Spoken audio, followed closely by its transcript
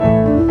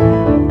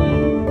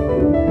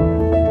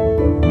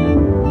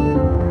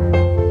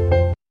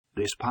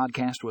This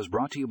podcast was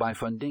brought to you by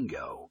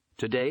Fundingo.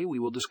 Today, we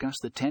will discuss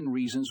the 10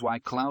 reasons why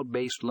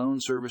cloud-based loan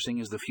servicing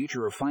is the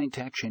future of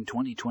Fintech in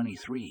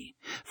 2023.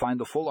 Find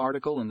the full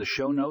article in the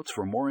show notes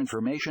for more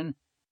information